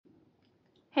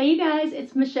Hey you guys,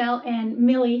 it's Michelle and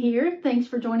Millie here. Thanks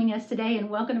for joining us today and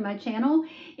welcome to my channel.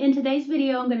 In today's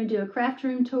video, I'm going to do a craft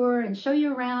room tour and show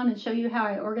you around and show you how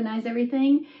I organize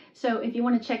everything. So if you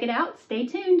want to check it out, stay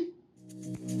tuned.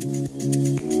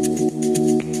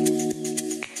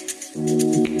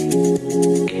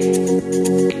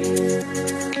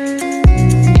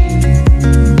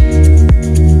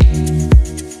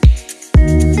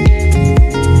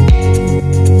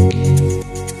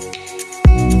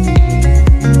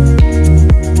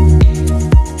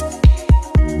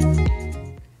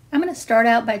 Start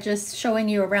out by just showing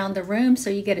you around the room so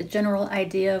you get a general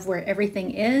idea of where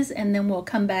everything is, and then we'll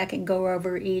come back and go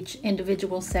over each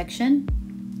individual section.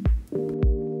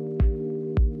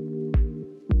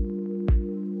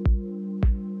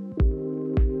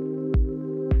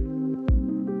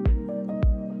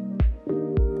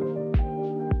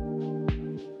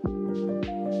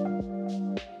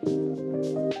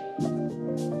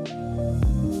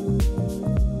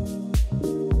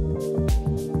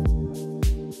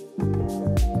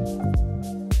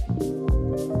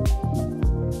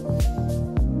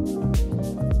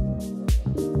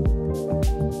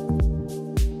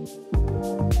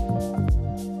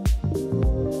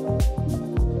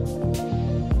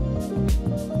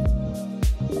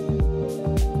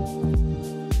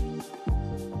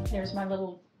 There's my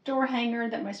little door hanger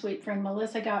that my sweet friend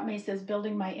Melissa got me. It says,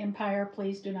 "Building my empire,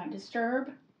 please do not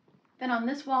disturb." Then on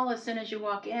this wall, as soon as you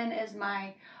walk in, is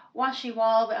my washi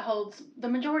wall that holds the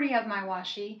majority of my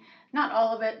washi. Not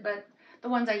all of it, but the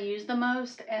ones I use the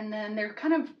most. And then they're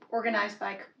kind of organized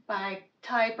by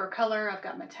type or color. I've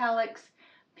got metallics,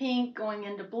 pink going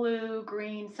into blue,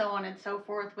 green, so on and so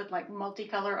forth, with like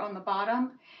multicolor on the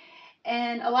bottom.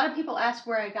 And a lot of people ask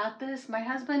where I got this. My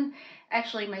husband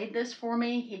actually made this for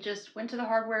me. He just went to the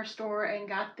hardware store and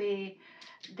got these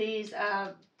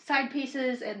side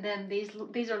pieces, and then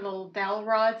these are little dowel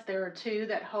rods. There are two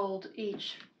that hold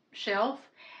each shelf,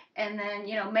 and then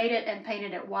made it and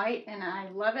painted it white, and I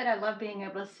love it. I love being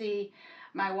able to see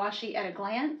my washi at a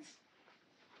glance.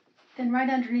 Then right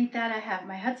underneath that I have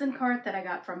my Hudson cart that I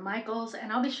got from Michael's,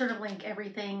 and I'll be sure to link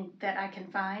everything that I can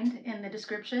find in the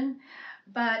description.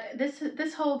 But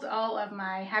this holds all of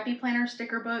my Happy Planner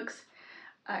sticker books,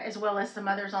 as well as some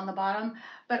others on the bottom.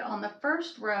 But on the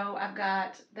first row, I've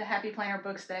got the Happy Planner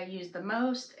books that I use the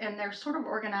most, and they're sort of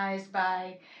organized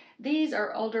by, these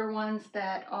are older ones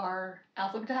that are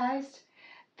alphabetized.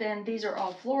 Then these are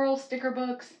all floral sticker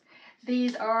books.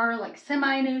 These are like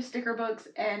semi-new sticker books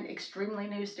and extremely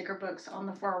new sticker books on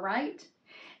the far right.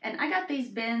 And I got these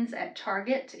bins at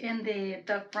Target in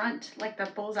the front, like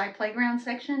the Bullseye Playground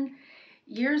section.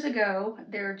 Years ago.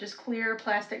 They're just clear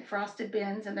plastic frosted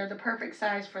bins, and they're the perfect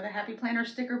size for the Happy Planner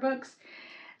sticker books.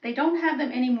 They don't have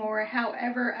them anymore.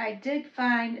 However, I did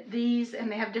find these,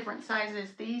 and they have different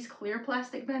sizes, these clear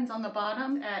plastic bins on the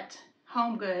bottom at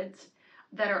Home Goods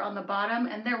that are on the bottom,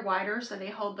 and they're wider, so they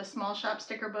hold the small shop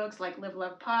sticker books like Live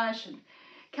Love Posh and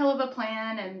Keleva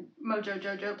Plan and Mojo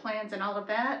Jojo plans and all of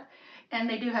that. And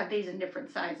they do have these in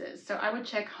different sizes. So I would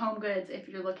check Home Goods if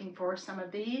you're looking for some of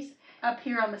these. Up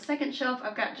here on the second shelf,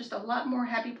 I've got just a lot more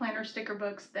Happy Planner sticker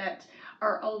books that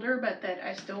are older, but that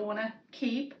I still want to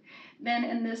keep. Then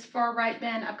in this far right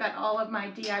bin, I've got all of my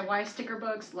DIY sticker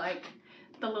books, like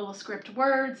the little script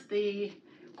words, the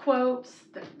quotes,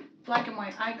 the black and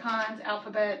white icons,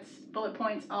 alphabets, bullet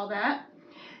points, all that.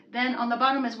 Then on the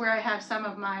bottom is where I have some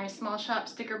of my small shop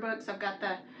sticker books. I've got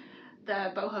the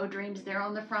Boho Dreams there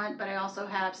on the front, but I also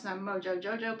have some Mojo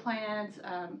Jojo plans,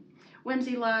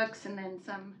 Whimsy Lux, and then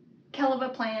some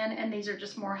Keleva Plan, and these are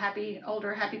just more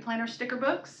older Happy Planner sticker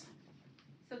books.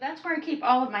 So that's where I keep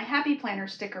all of my Happy Planner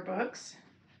sticker books.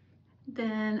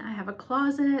 Then I have a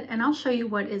closet, and I'll show you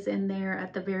what is in there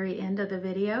at the very end of the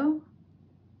video.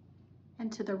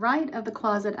 And to the right of the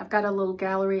closet, I've got a little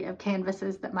gallery of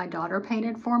canvases that my daughter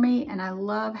painted for me, and I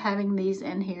love having these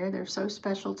in here. They're so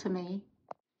special to me.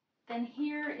 Then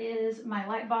here is my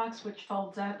light box, which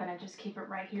folds up, and I just keep it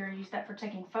right here. I use that for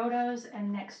taking photos,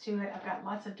 and next to it I've got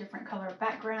lots of different color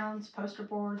backgrounds, poster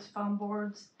boards, foam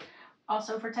boards,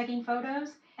 also for taking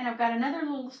photos. And I've got another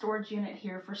little storage unit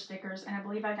here for stickers, and I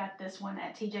believe I got this one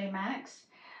at TJ Maxx.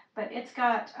 But it's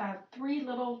got 3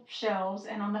 little shelves,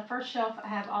 and on the first shelf I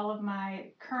have all of my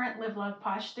current Live Love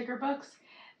Posh sticker books.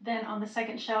 Then on the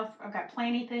second shelf I've got Play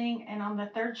Anything, and on the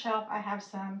third shelf I have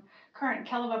some current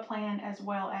Keleva Plan as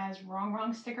well as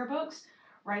Wrong sticker books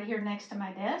right here next to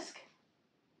my desk.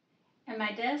 And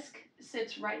my desk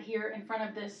sits right here in front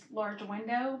of this large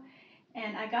window,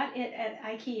 and I got it at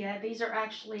IKEA. These are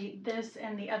actually, this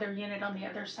and the other unit on the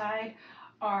other side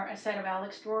are a set of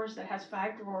Alex drawers that has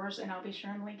 5 drawers, and I'll be sure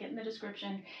and link it in the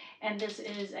description. And this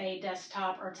is a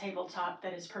desktop or tabletop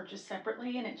that is purchased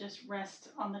separately, and it just rests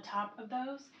on the top of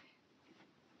those.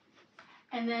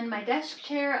 And then my desk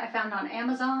chair I found on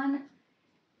Amazon.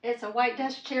 It's a white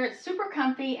desk chair. It's super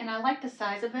comfy, and I like the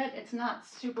size of it. It's not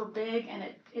super big, and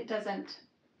it doesn't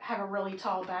have a really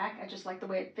tall back. I just like the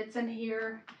way it fits in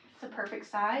here. It's a perfect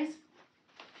size.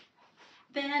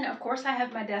 Then, of course, I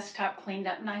have my desktop cleaned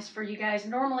up nice for you guys.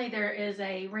 Normally, there is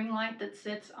a ring light that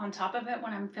sits on top of it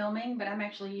when I'm filming, but I'm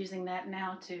actually using that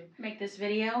now to make this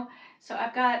video. So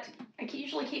I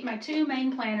usually keep my 2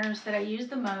 main planners that I use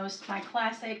the most, my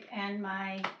classic and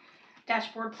my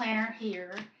dashboard planner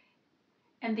here.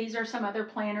 And these are some other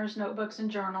planners, notebooks,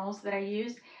 and journals that I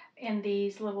use in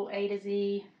these little A to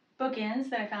Z bookends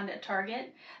that I found at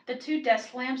Target. The 2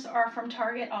 desk lamps are from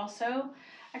Target also.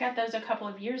 I got those a couple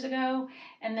of years ago.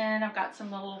 And then I've got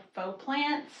some little faux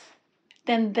plants.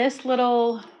 Then this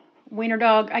little wiener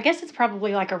dog, I guess it's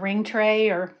probably like a ring tray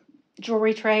or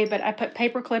jewelry tray, but I put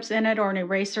paper clips in it or an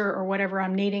eraser or whatever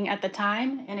I'm needing at the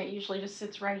time, and it usually just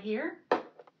sits right here.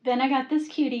 Then I got this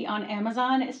cutie on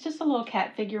Amazon. It's just a little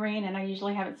cat figurine, and I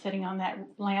usually have it sitting on that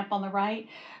lamp on the right,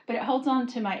 but it holds on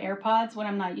to my AirPods when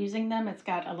I'm not using them. It's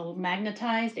got a little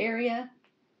magnetized area.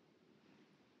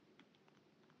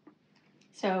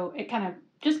 So it kind of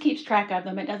just keeps track of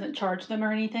them. It doesn't charge them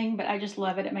or anything, but I just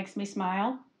love it. It makes me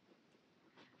smile.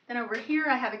 Then over here,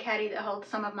 I have a caddy that holds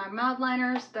some of my mild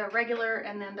liners, the regular,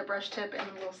 and then the brush tip in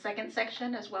the little second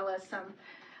section, as well as some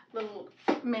little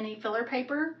mini filler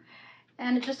paper.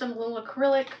 And it's just a little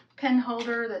acrylic pen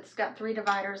holder that's got 3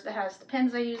 dividers that has the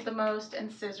pens I use the most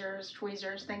and scissors,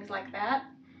 tweezers, things like that.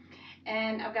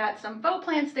 And I've got some faux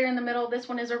plants there in the middle. This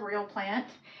one is a real plant.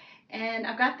 And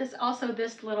I've got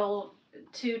this little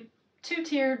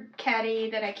two-tiered caddy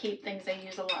that I keep things I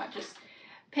use a lot. Just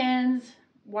pens,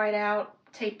 whiteout,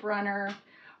 tape runner,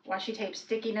 washi tape,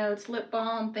 sticky notes, lip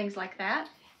balm, things like that.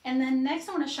 And then next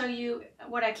I want to show you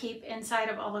what I keep inside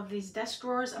of all of these desk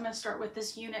drawers. I'm going to start with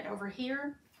this unit over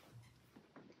here.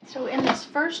 So in this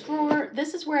first drawer,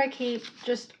 this is where I keep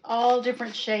just all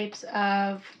different shapes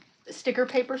of sticker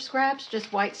paper scraps,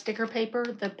 just white sticker paper,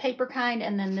 the paper kind,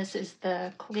 and then this is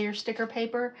the clear sticker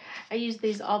paper. I use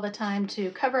these all the time to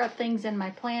cover up things in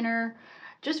my planner,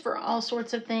 just for all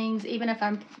sorts of things. Even if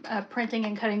I'm printing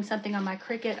and cutting something on my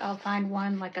Cricut, I'll find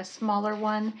one, like a smaller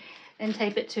one, and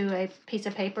tape it to a piece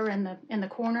of paper in the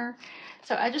corner.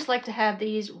 So I just like to have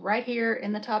these right here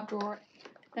in the top drawer.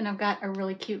 Then I've got a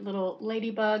really cute little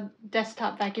ladybug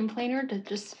desktop vacuum cleaner to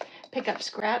just pick up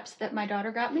scraps that my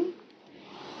daughter got me.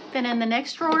 Then in the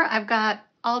next drawer, I've got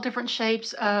all different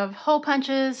shapes of hole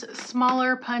punches,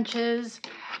 smaller punches,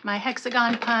 my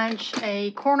hexagon punch,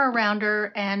 a corner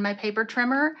rounder, and my paper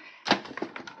trimmer.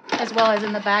 As well as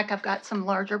in the back, I've got some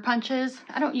larger punches.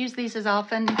 I don't use these as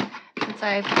often since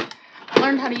I've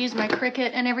learned how to use my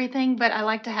Cricut and everything, but I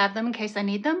like to have them in case I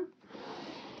need them.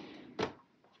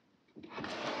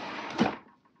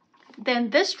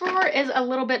 Then this drawer is a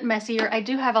little bit messier. I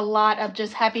do have a lot of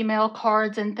just Happy Mail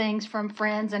cards and things from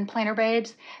friends and planner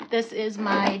babes. This is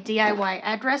my DIY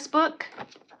address book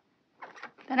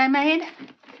that I made.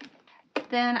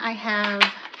 Then I have,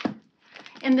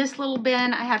 in this little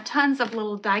bin, I have tons of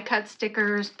little die cut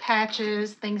stickers,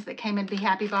 patches, things that came in Be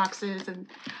Happy boxes, and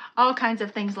all kinds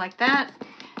of things like that.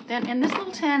 Then in this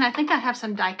little tin, I think I have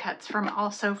some die cuts from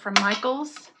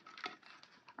Michael's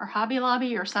or Hobby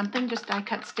Lobby or something, just die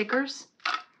cut stickers.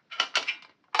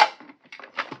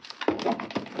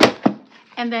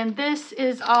 And then this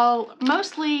is all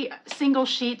mostly single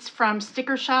sheets from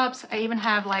sticker shops. I even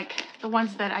have like the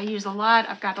ones that I use a lot.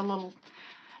 I've got a little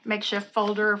makeshift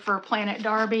folder for Planet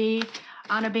Darby,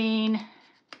 Anna Bean,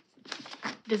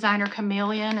 Designer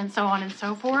Chameleon, and so on and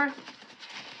so forth.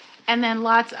 And then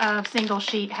lots of single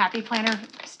sheet Happy Planner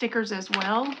stickers as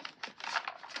well.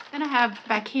 Then I have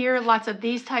back here lots of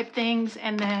these type things,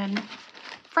 and then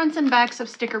fronts and backs of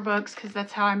sticker books, because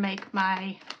that's how I make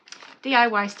my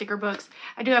DIY sticker books.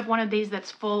 I do have one of these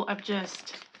that's full of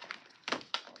just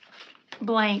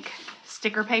blank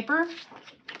sticker paper,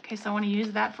 in case I want to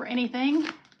use that for anything.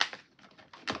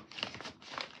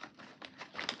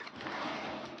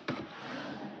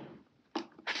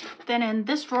 Then in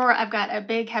this drawer, I've got a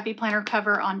big Happy Planner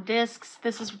cover on discs.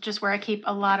 This is just where I keep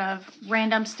a lot of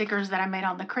random stickers that I made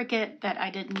on the Cricut that I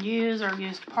didn't use or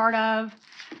used part of.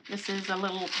 This is a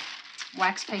little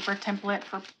wax paper template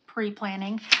for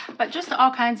pre-planning, but just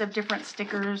all kinds of different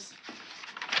stickers.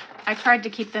 I tried to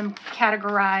keep them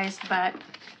categorized, but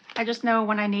I just know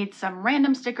when I need some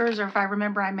random stickers, or if I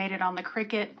remember I made it on the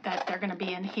Cricut, that they're going to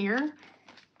be in here.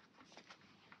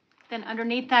 Then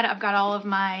underneath that, I've got all of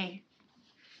my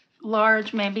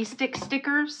large maybe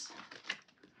stickers,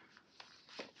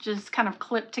 just kind of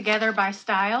clipped together by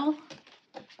style.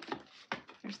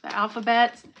 There's the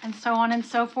alphabets and so on and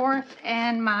so forth,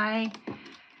 and my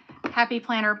Happy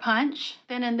Planner punch.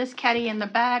 Then in this caddy in the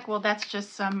back, well, that's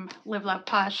just some Live Love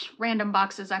Posh random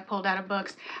boxes I pulled out of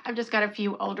books. I've just got a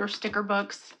few older sticker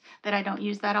books that I don't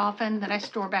use that often that I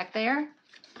store back there.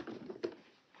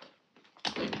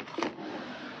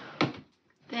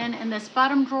 Then in this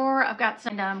bottom drawer, I've got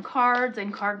some cards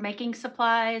and card making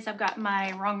supplies. I've got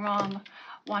my Wrong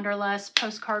Wanderlust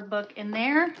postcard book in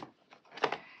there.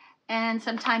 And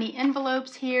some tiny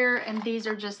envelopes here, and these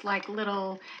are just like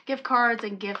little gift cards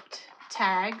and gift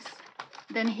tags.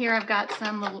 Then here I've got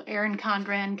some little Erin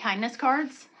Condren kindness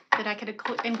cards that I could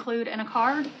include in a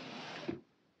card.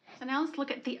 So now let's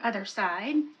look at the other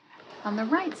side. On the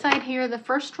right side here, the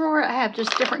first drawer, I have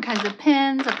just different kinds of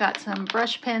pens. I've got some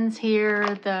brush pens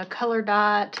here, the color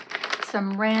dot,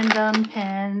 some random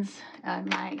pens,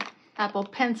 my Apple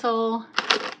Pencil,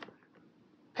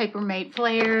 Paper Mate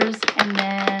flares, and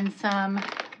then some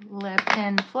Le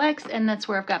Pen Flex, and that's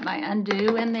where I've got my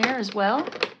undo in there as well.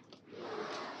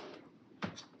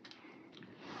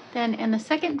 Then in the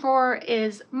second drawer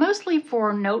is mostly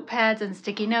for notepads and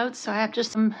sticky notes. So I have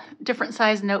just some different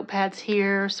size notepads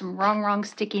here, some wrong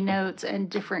sticky notes, and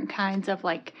different kinds of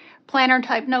like planner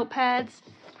type notepads.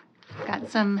 Got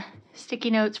some sticky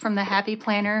notes from the Happy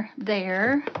Planner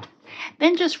there.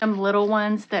 Then just some little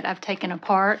ones that I've taken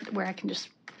apart where I can just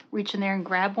reach in there and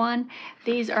grab one.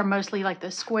 These are mostly like the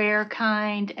square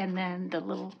kind, and then the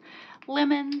little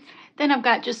lemon. Then I've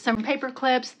got just some paper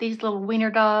clips, these little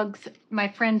wiener dogs. My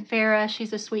friend Farah,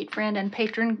 she's a sweet friend and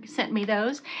patron, sent me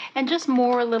those. And just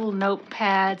more little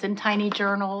notepads and tiny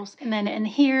journals. And then in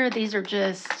here, these are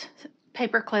just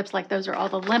paper clips, like those are all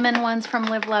the lemon ones from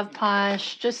Live Love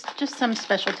Posh. Just some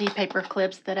specialty paper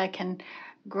clips that I can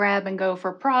grab and go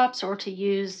for props or to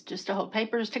use just to hold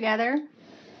papers together.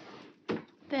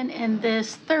 Then in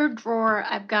this third drawer,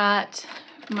 I've got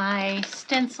my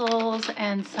stencils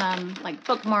and some like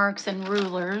bookmarks and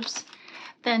rulers.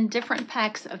 Then different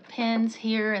packs of pens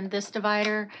here in this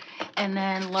divider, and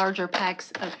then larger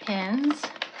packs of pens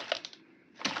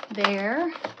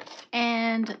there.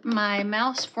 And my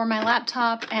mouse for my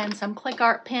laptop and some click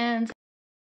art pens,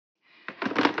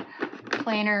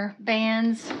 planner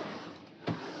bands.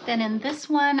 Then in this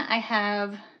one, I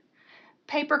have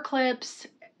paper clips.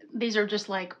 These are just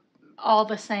like all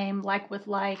the same, like with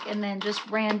like, and then just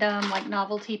random like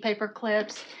novelty paper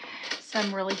clips,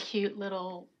 some really cute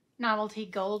little novelty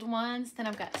gold ones. Then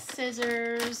I've got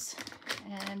scissors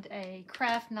and a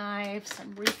craft knife,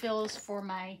 some refills for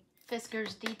my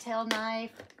Fiskars detail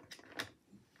knife.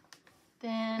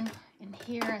 Then in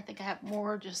here, I think I have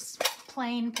more just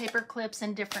plain paper clips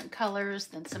in different colors,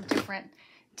 then some different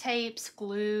tapes,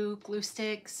 glue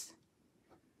sticks.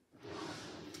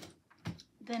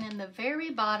 Then in the very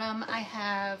bottom, I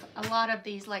have a lot of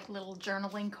these like little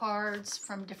journaling cards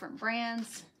from different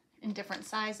brands in different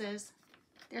sizes.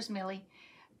 There's Millie.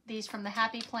 These from the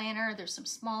Happy Planner. There's some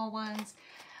small ones.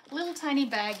 Little tiny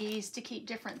baggies to keep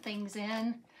different things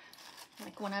in.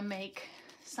 Like when I make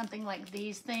something like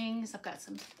these things, I've got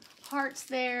some hearts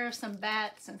there, some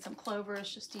bats, and some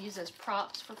clovers just to use as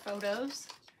props for photos.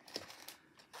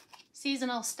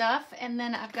 Seasonal stuff. And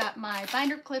then I've got my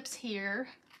binder clips here,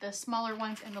 the smaller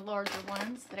ones and the larger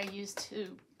ones that I use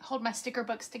to hold my sticker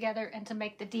books together and to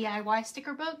make the DIY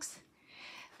sticker books.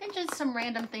 Then just some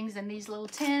random things in these little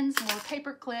tins, more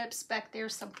paper clips. Back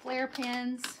there's some flare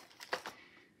pens.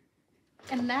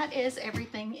 And that is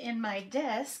everything in my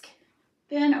desk.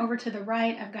 Then over to the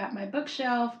right, I've got my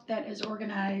bookshelf that is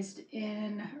organized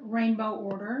in rainbow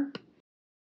order.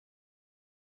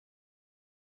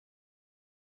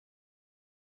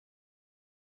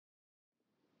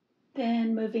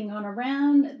 Then moving on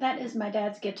around, that is my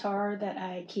dad's guitar that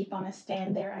I keep on a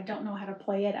stand there. I don't know how to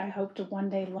play it. I hope to one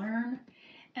day learn.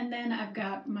 And then I've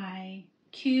got my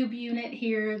cube unit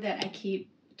here that I keep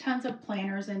tons of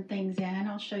planners and things in.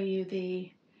 I'll show you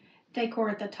the decor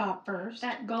at the top first.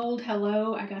 That gold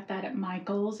hello, I got that at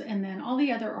Michael's. And then all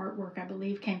the other artwork, I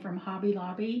believe, came from Hobby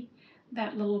Lobby.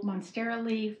 That little Monstera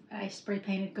leaf, I spray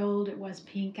painted gold. It was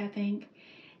pink, I think.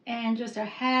 And just a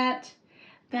hat.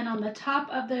 Then on the top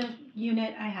of the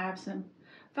unit, I have some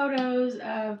photos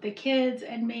of the kids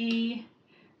and me.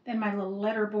 Then my little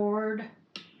letter board,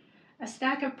 a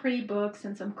stack of pretty books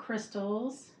and some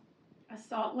crystals, a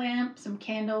salt lamp, some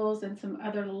candles, and some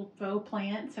other little faux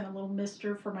plants, and a little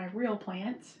mister for my real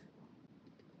plants.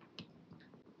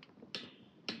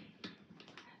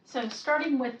 So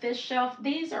starting with this shelf,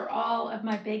 these are all of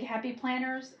my big happy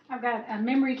planners. I've got a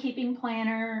memory keeping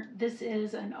planner. This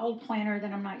is an old planner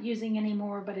that I'm not using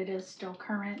anymore, but it is still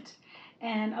current.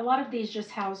 And a lot of these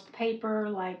just house paper,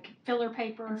 like filler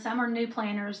paper. And some are new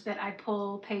planners that I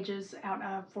pull pages out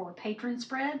of for patron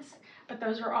spreads, but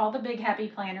those are all the big happy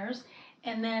planners.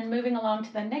 And then moving along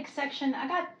to the next section, I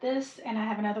got this and I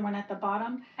have another one at the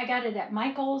bottom. I got it at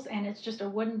Michael's and it's just a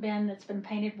wooden bin that's been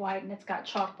painted white and it's got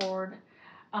chalkboard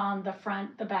on the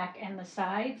front, the back, and the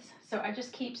sides. So I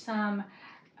just keep some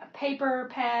paper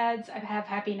pads. I have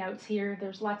happy notes here.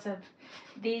 There's lots of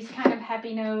these kind of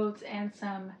happy notes and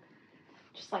some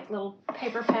just like little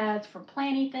paper pads for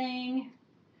Planything.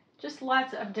 Just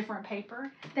lots of different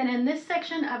paper. Then in this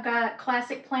section, I've got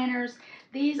classic planners.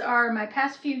 These are my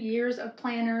past few years of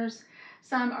planners.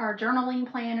 Some are journaling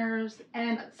planners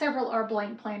and several are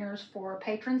blank planners for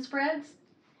patron spreads.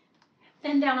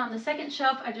 Then down on the second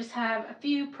shelf, I just have a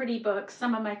few pretty books,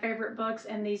 some of my favorite books,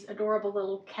 and these adorable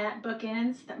little cat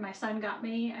bookends that my son got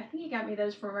me. I think he got me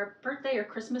those for my birthday or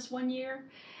Christmas one year.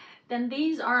 Then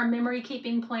these are memory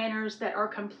keeping planners that are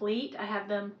complete. I have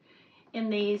them in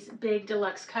these big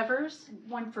deluxe covers,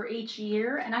 one for each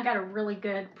year, and I got a really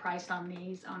good price on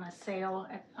these on a sale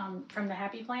from the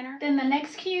Happy Planner. Then the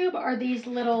next cube are these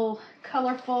little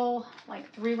colorful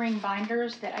like 3-ring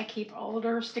binders that I keep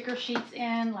older sticker sheets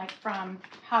in, like from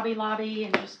Hobby Lobby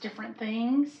and just different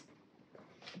things.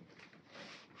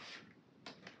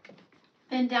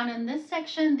 Then down in this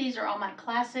section, these are all my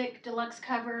classic deluxe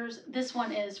covers. This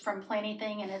one is from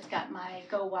Planything and it's got my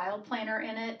Go Wild planner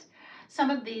in it. Some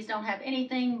of these don't have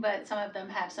anything, but some of them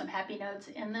have some happy notes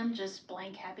in them, just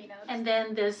blank happy notes. And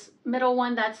then this middle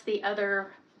one, that's the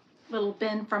other little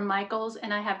bin from Michael's,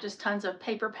 and I have just tons of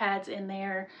paper pads in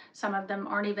there. Some of them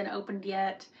aren't even opened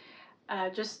yet.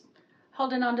 Just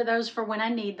holding on to those for when I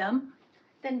need them.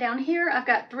 Then down here, I've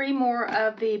got 3 more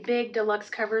of the big deluxe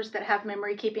covers that have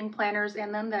memory keeping planners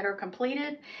in them that are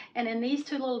completed. And in these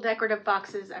 2 little decorative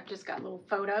boxes, I've just got little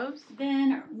photos.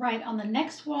 Then right on the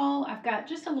next wall, I've got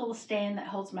just a little stand that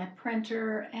holds my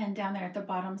printer, and down there at the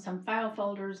bottom, some file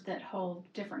folders that hold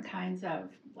different kinds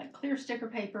of like clear sticker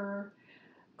paper,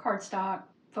 cardstock,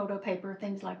 photo paper,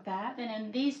 things like that. Then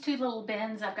in these 2 little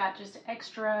bins, I've got just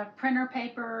extra printer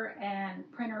paper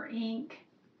and printer ink.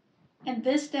 And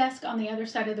this desk on the other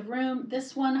side of the room,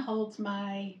 this one holds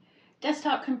my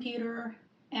desktop computer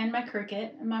and my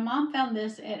CRICUT. And my mom found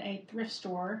this at a thrift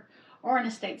store or an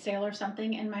estate sale or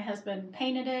something, and my husband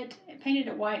painted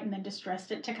it white and then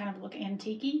distressed it to kind of look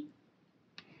antique-y.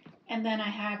 And then I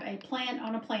have a plant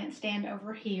on a plant stand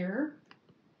over here.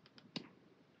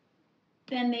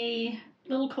 Then the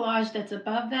little collage that's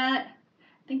above that,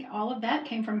 I think all of that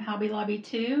came from Hobby Lobby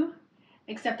too,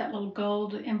 except that little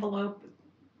gold envelope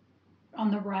on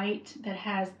the right that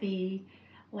has the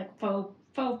like faux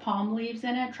palm leaves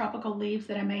in it, tropical leaves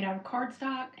that I made out of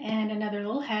cardstock, and another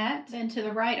little hat. Then to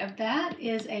the right of that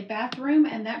is a bathroom,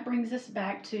 and that brings us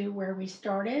back to where we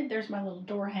started. There's my little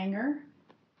door hanger.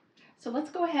 So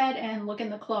let's go ahead and look in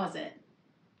the closet.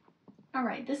 All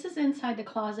right, this is inside the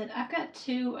closet. I've got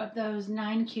 2 of those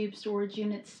 9 cube storage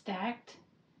units stacked.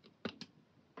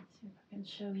 Let's see if I can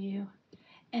show you.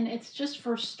 And it's just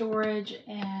for storage,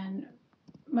 and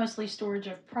mostly storage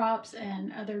of props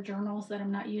and other journals that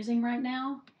I'm not using right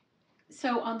now.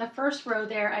 So on the first row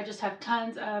there, I just have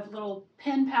tons of little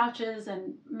pen pouches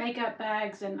and makeup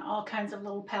bags and all kinds of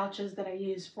little pouches that I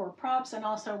use for props and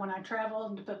also when I travel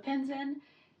and to put pens in.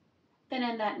 Then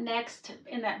in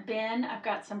that bin, I've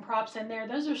got some props in there.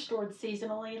 Those are stored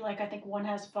seasonally. Like I think one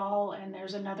has fall and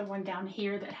there's another one down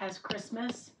here that has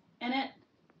Christmas in it.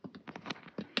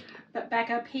 But back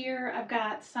up here, I've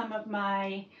got some of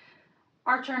my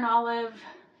Archer and Olive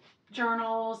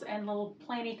journals and little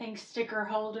Planything sticker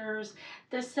holders.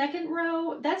 The second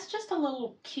row, that's just a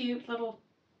little cute little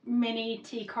mini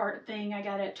tea cart thing I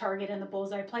got at Target in the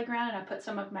Bullseye Playground, and I put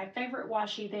some of my favorite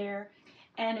washi there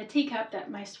and a teacup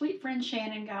that my sweet friend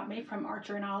Shannon got me from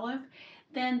Archer and Olive.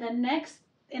 Then the next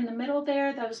in the middle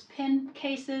there, those pen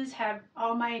cases have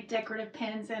all my decorative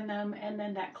pens in them, and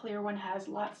then that clear one has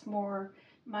lots more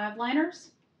mild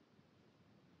liners.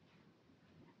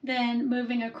 Then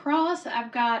moving across,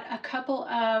 I've got a couple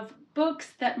of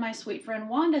books that my sweet friend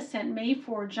Wanda sent me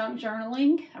for junk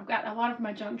journaling. I've got a lot of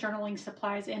my junk journaling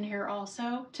supplies in here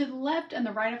also. To the left and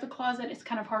the right of the closet, it's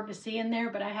kind of hard to see in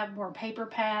there, but I have more paper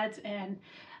pads and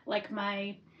like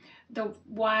the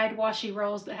wide washi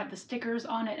rolls that have the stickers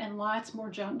on it and lots more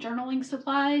junk journaling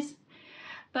supplies.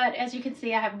 But as you can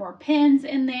see, I have more pens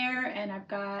in there, and I've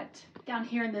got down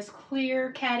here in this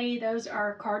clear caddy, those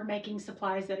are card making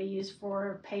supplies that I use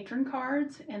for patron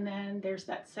cards. And then there's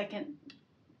that second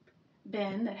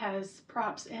bin that has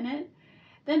props in it.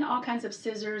 Then all kinds of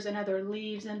scissors and other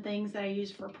leaves and things that I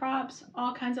use for props.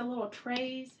 All kinds of little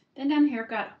trays. Then down here I've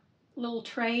got little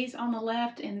trays on the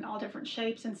left in all different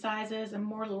shapes and sizes, and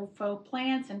more little faux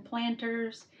plants and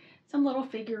planters. Some little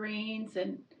figurines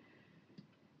and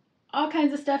all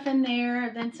kinds of stuff in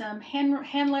there. Then some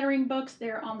hand lettering books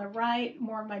there on the right,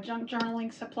 more of my junk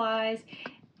journaling supplies.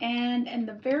 And in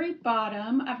the very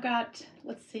bottom, I've got,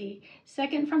 let's see,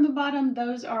 second from the bottom,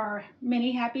 those are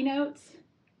mini happy notes.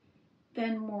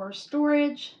 Then more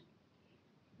storage,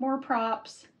 more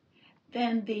props,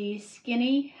 then the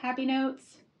skinny happy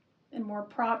notes, and more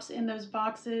props in those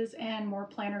boxes, and more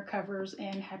planner covers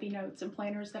and happy notes and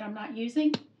planners that I'm not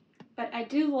using. But I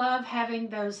do love having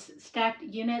those stacked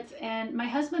units, and my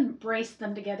husband braced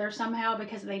them together somehow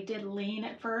because they did lean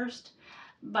at first.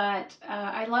 But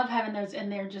I love having those in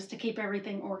there just to keep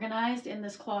everything organized in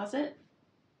this closet.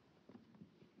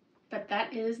 But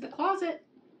that is the closet.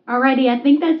 Alrighty, I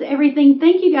think that's everything.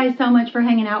 Thank you guys so much for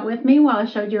hanging out with me while I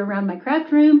showed you around my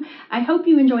craft room. I hope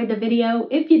you enjoyed the video.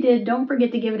 If you did, don't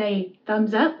forget to give it a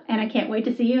thumbs up, and I can't wait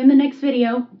to see you in the next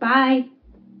video. Bye!